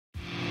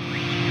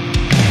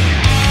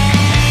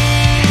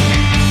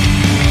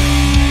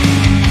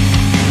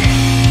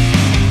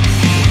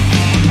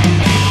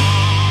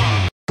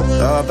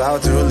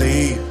about to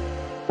leave,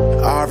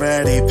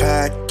 already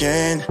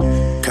packing.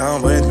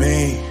 Come with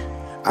me,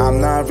 I'm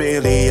not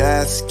really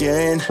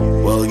asking.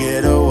 We'll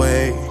get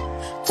away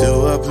to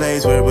a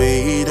place where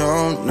we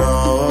don't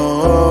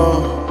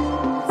know.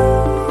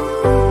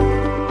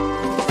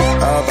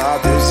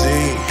 About to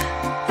see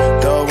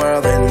the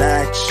world in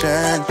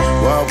action,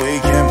 what we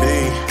can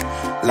be,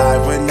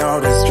 life with no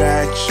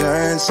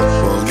distractions.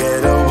 We'll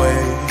get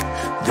away,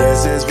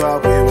 this is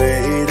what we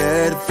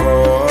waited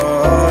for.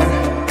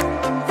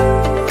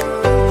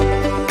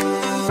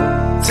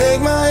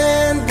 Take my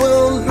hand,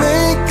 we'll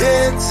make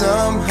it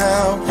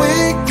somehow.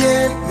 We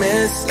can't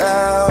miss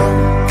out.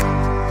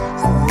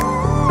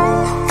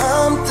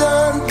 I'm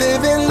done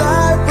living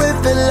life with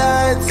the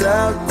lights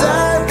out.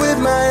 Die with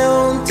my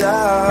own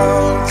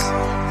doubts.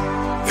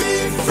 Be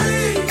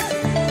free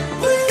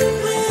with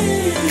me.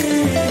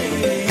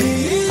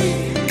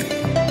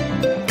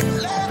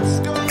 Let's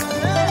go.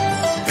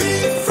 Be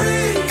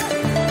free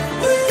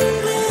with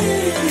me.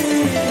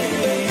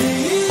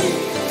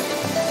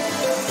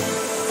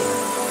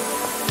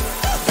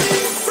 Be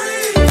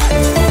free.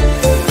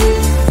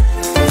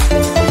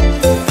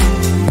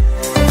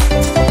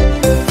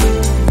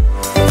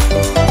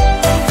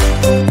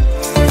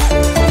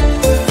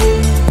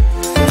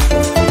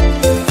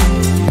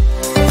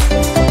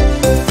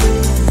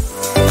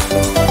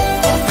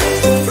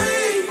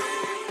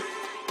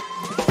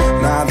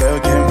 Not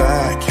looking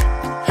back,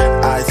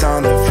 eyes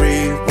on the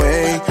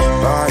freeway,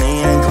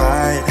 Bonnie and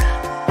Clyde,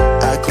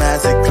 a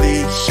classic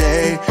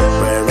cliche.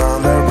 We're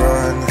on the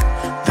run,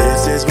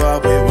 this is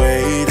what we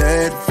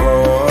waited for.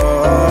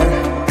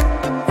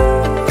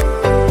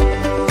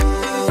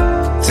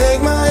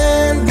 Take my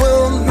hand,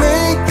 we'll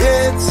make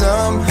it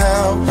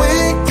somehow. We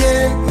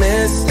can't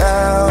miss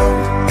out.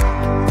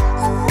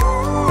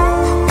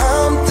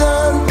 I'm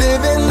done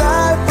living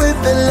life with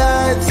the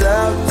lights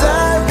out.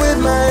 Die with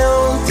my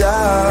own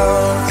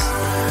doubts.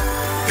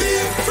 Be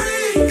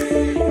free.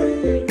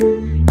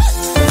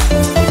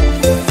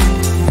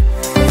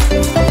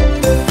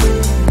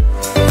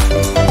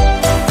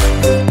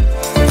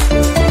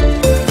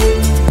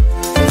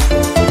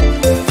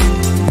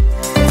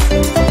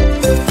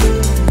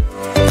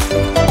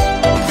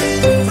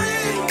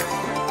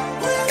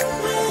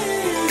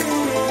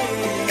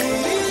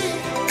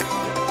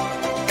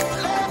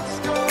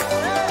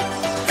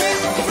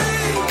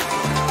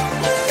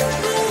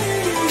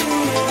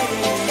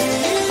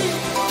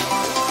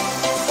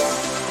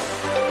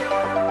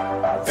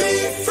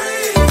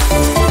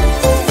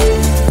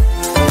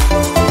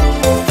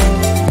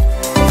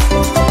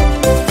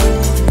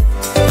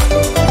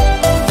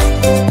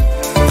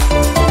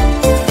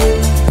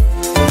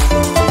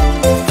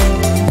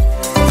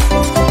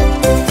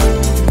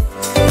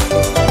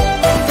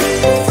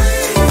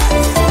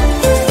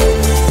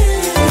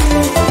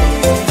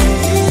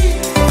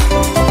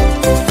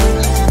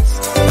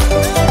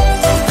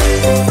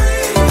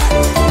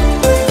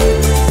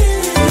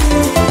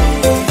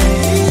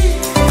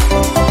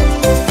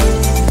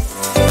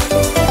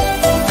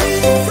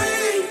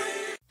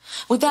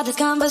 We've had this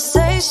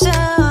conversation,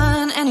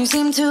 and you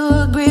seem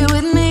to agree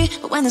with me.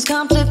 But when there's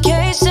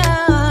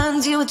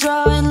complications, you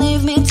withdraw and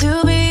leave me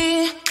to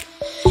be.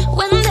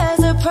 When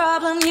there's a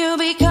problem, you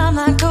become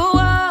like a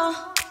wall,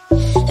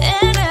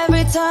 and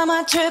every time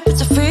I trip,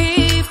 it's a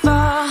free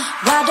fall.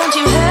 Why don't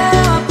you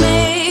help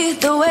me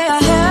the way I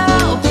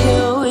help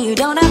you? You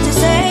don't have to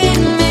save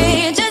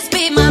me, just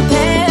be my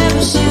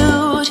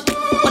parachute.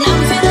 When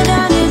I'm feeling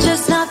down, you're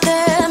just not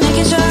there,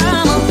 making sure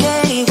I'm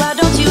okay. Why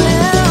don't you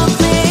help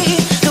me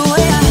the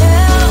way I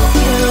help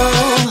you?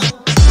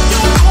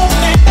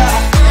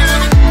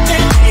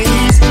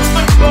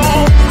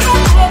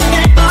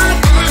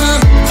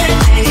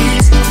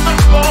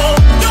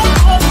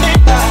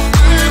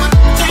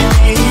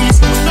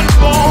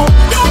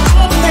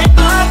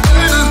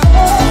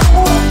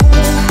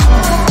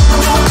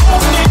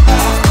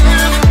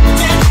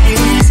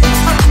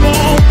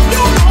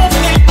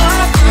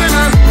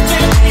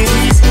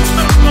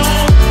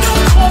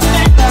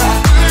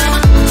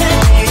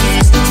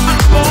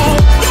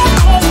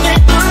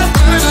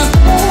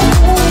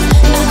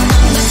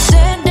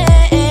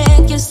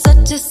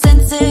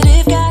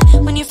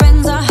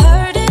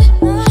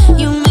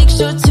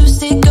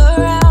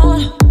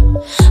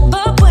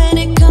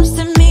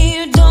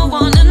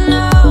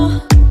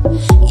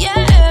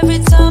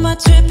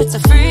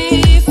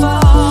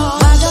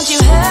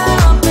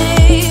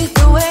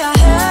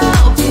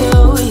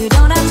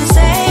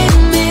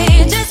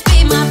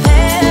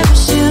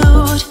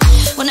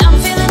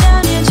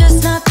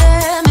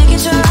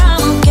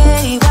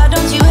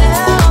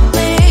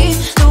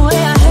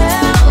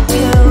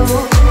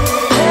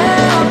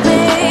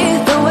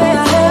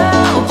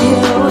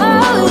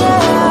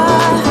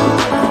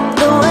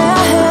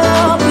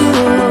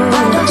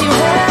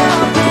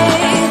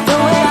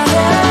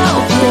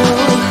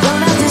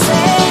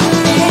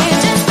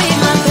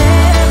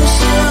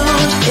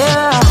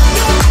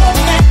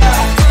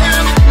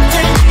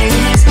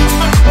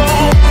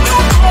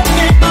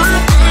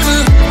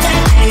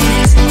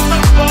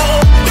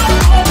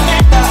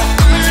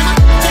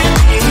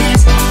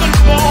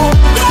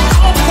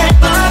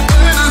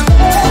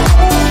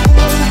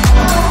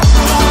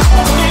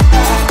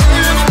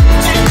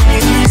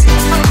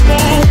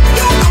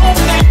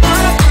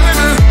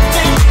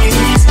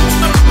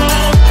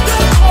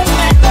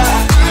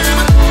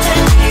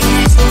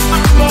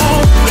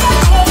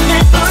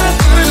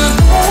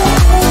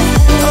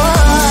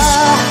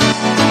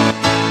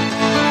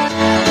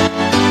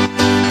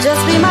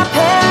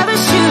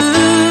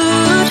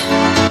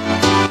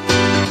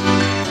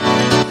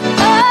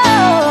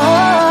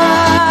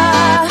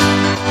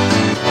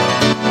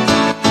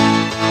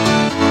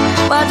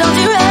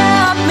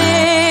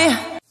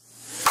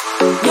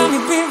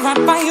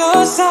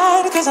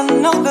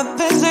 to know that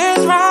this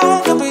is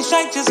right. Don't be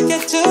shy, just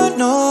get to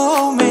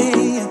know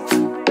me.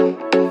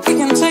 We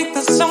can take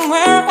this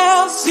somewhere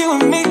else. You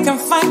and me can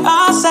find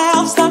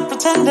ourselves. Stop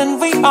pretending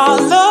we are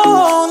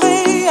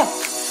lonely.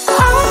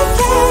 I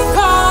can't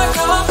call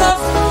your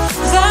bluff,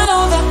 'cause I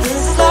know that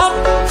this is love.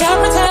 Can't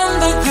pretend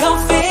that you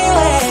don't feel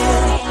it.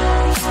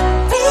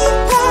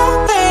 People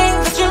think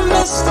that you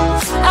missed.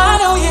 I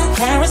know you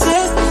can't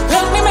resist.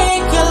 Let me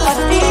make your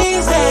life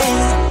easy.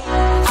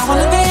 I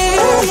wanna be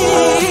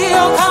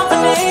your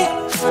company.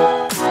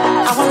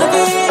 I wanna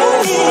be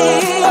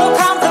your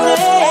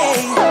company.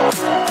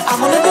 I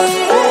wanna be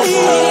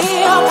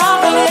your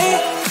company.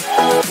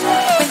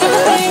 Think of the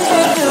things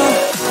we do.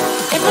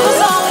 If it was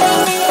only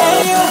me and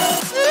you.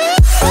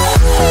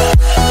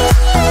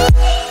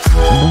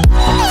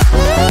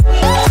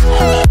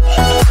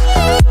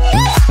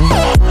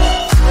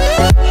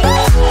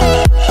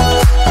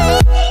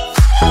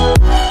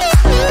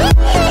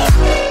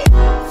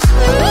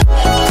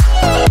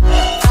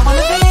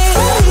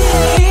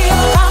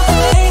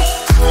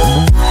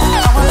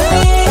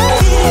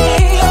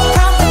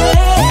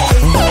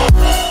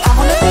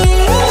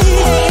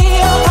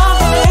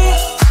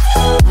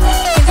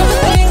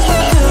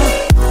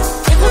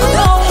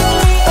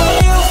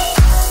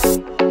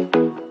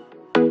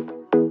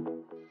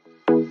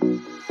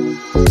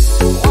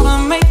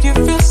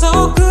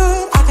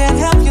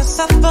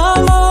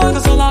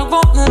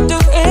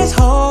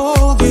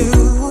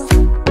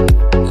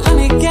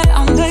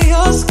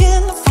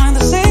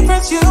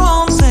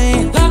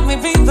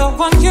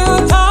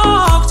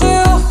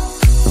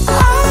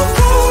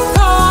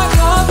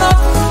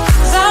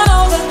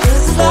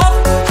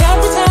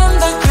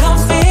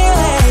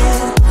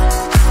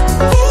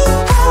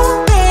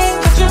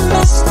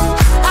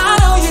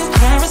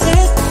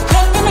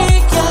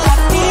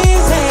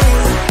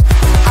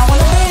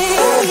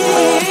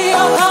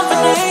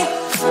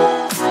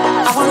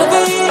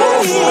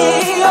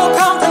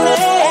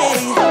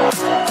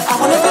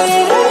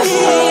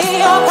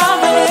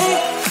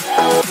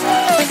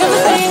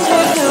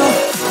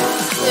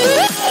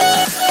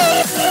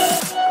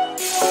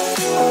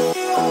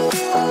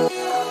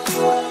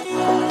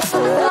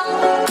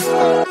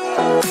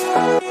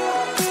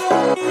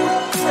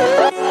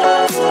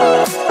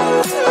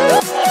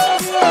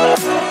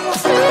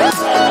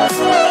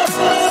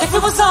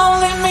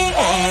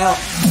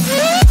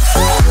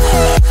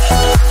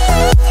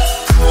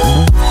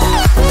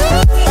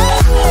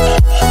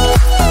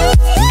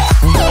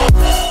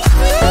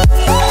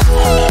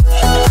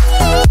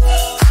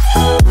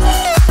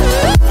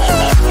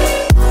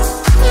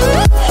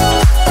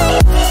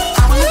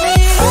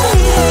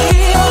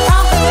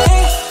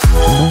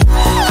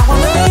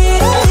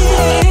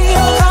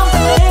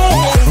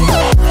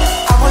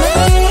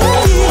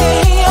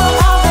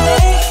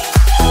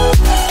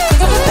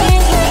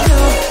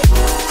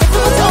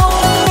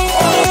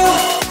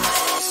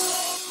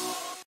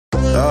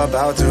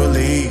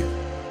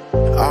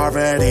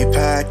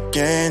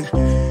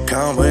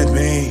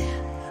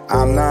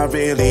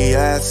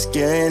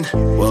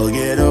 We'll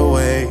get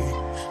away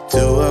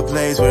to a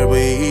place where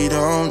we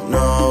don't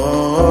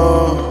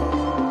know.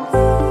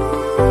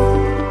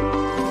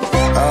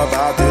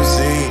 About to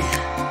see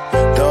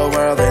the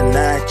world in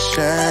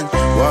action,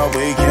 what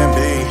we can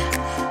be,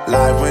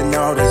 life with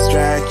no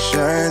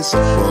distractions.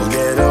 We'll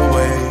get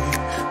away,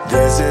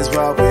 this is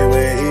what we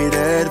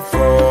waited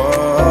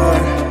for.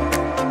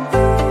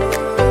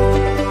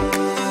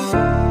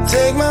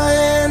 Take my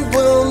hand,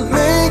 we'll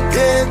make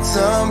it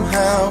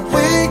somehow.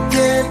 We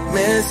can't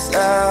miss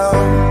out.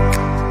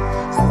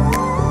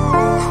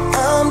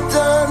 I'm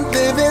done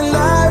living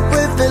life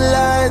with the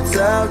lights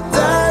out.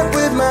 Die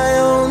with my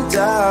own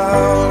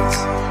doubts.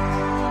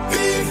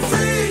 Be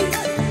free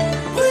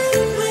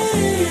with me.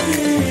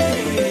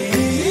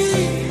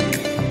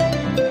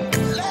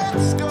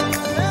 Let's go,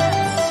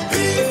 let's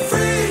be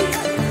free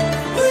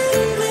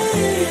with me.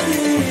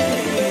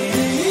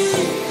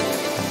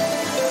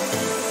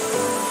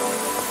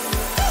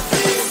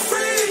 Be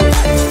free.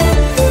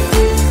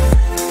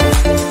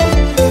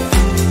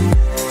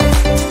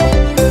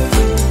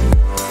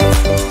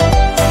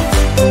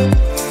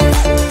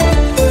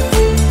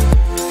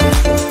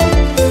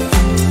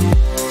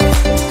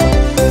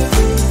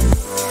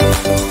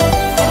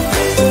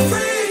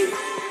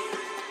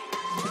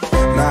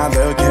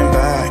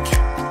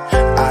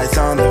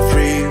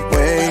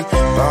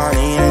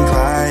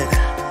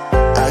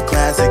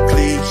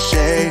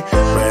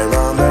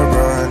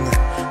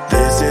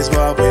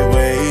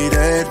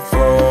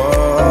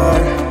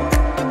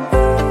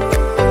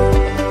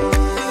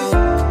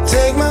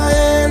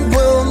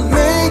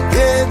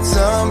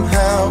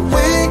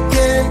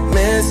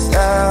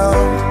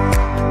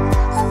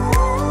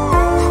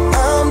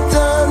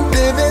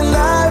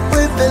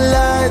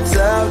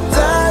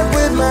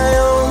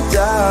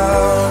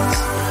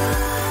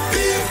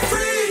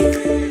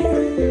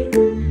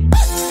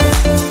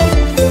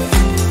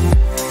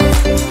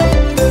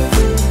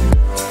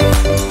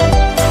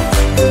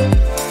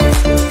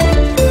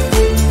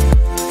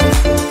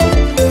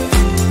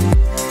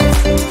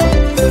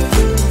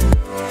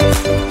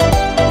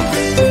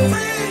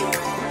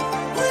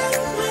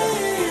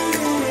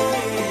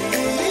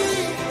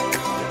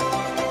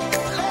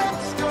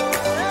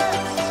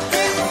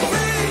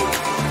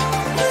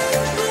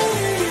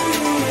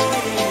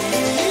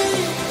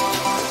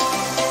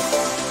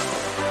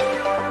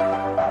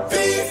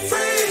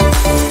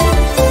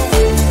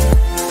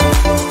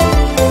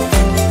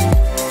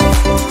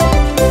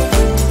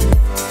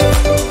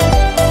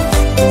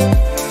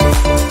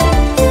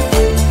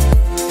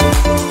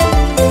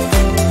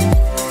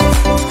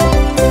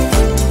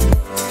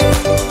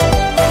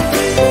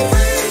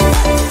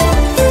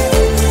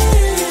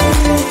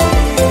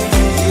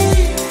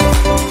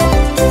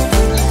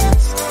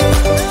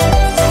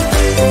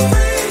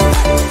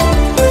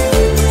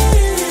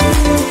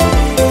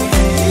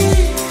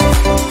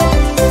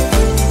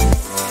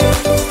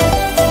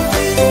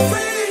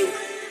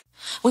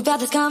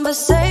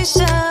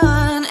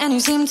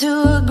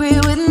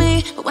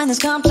 there's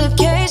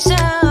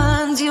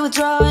complications, you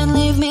withdraw and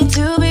leave me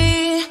to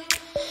be.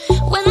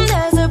 When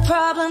there's a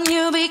problem,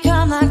 you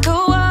become like a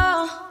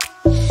wall,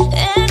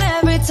 and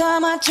every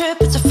time I trip,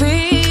 it's a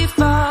free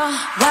fall.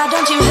 Why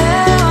don't you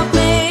help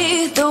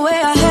me the way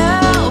I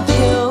help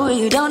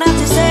you? You don't have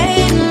to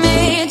save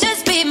me,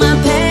 just be my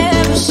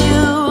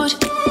parachute.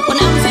 When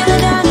I'm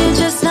feeling down, you're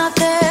just not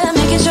there,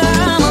 making sure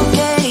I'm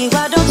okay.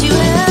 Why don't you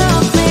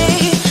help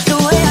me the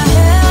way I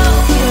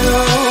help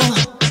you?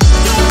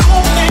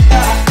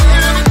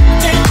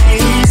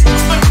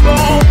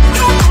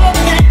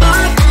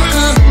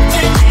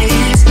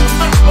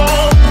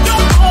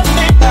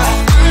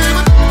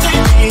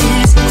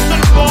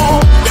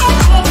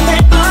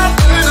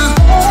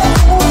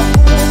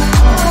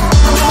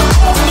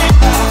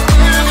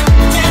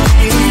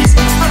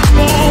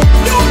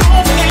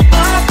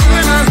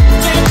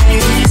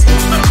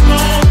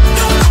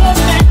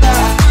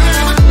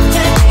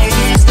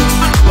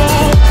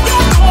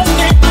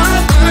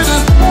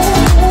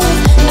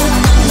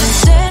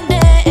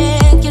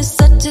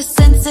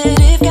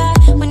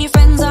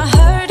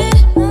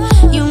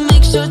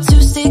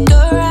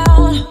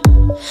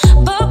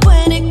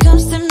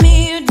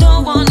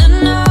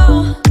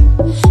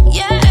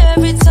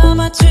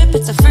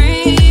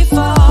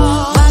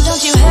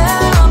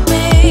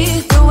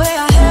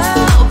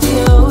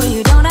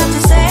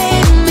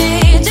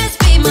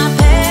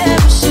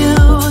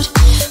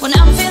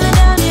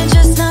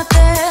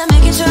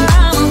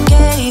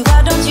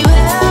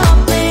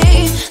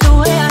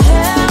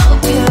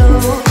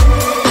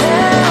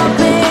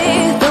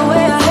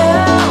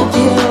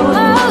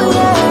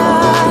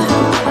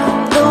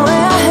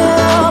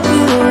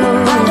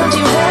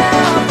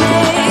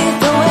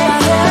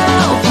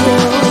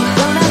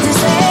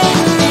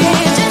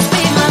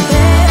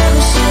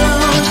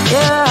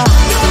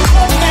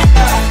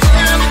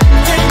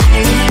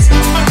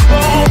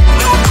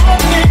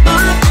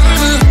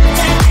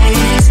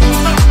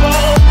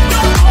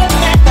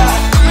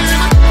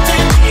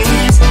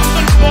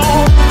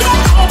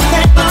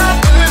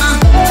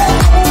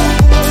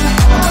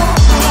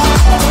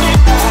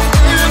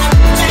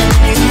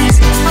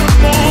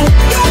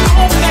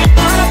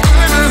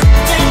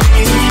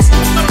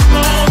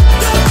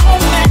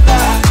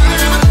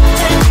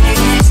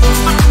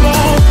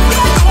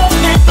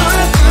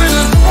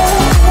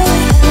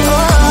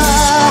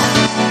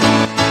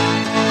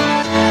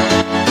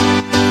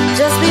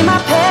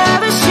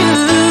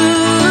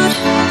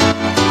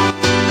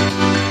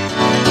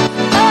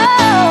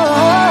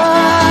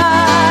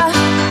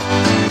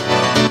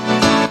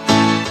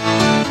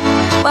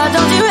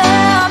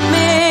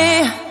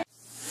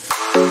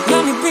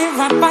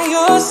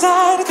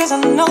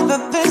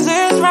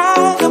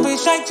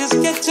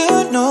 Just get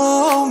to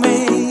know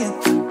me.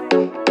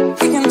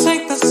 We can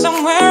take this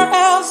somewhere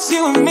else.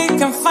 You and me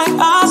can find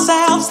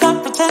ourselves.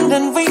 Stop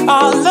pretending we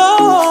are alone.